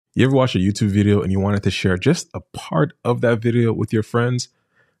You ever watch a YouTube video and you wanted to share just a part of that video with your friends,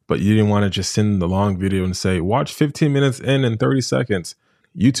 but you didn't want to just send the long video and say, watch 15 minutes in 30 seconds.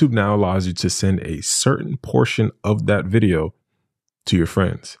 YouTube now allows you to send a certain portion of that video to your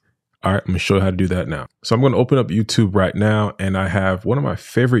friends. All right, I'm gonna show you how to do that now. So I'm gonna open up YouTube right now, and I have one of my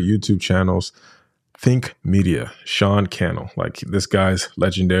favorite YouTube channels, Think Media, Sean Cannell. Like, this guy's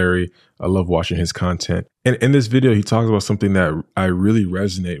legendary. I love watching his content. And in this video, he talks about something that I really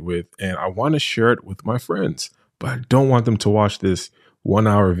resonate with, and I want to share it with my friends, but I don't want them to watch this 1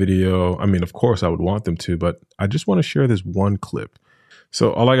 hour video. I mean, of course I would want them to, but I just want to share this one clip.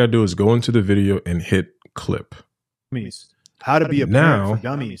 So all I gotta do is go into the video and hit clip. How to be a parent for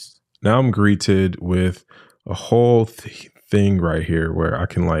dummies. Now I'm greeted with a whole thing right here where I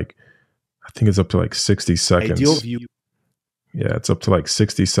can, like, I think it's up to like 60 seconds. Ideal view. Yeah, it's up to like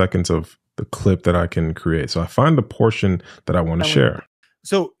 60 seconds of the clip that I can create. So I find the portion that I want to share.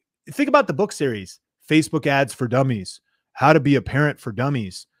 So think about the book series, Facebook ads for dummies, how to be a parent for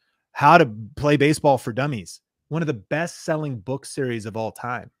dummies, how to play baseball for dummies. One of the best selling book series of all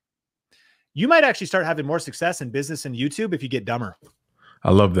time. You might actually start having more success in business and YouTube if you get dumber.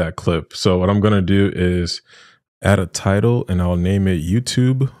 I love that clip. So what I'm going to do is add a title, and I'll name it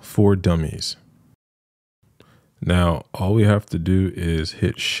YouTube for Dummies. Now, all we have to do is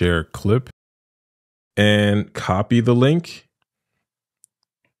hit share clip and copy the link.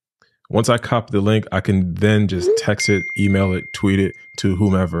 Once I copy the link, I can then just text it, email it, tweet it to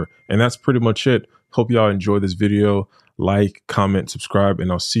whomever. And that's pretty much it. Hope y'all enjoy this video. Like, comment, subscribe,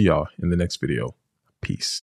 and I'll see y'all in the next video. Peace.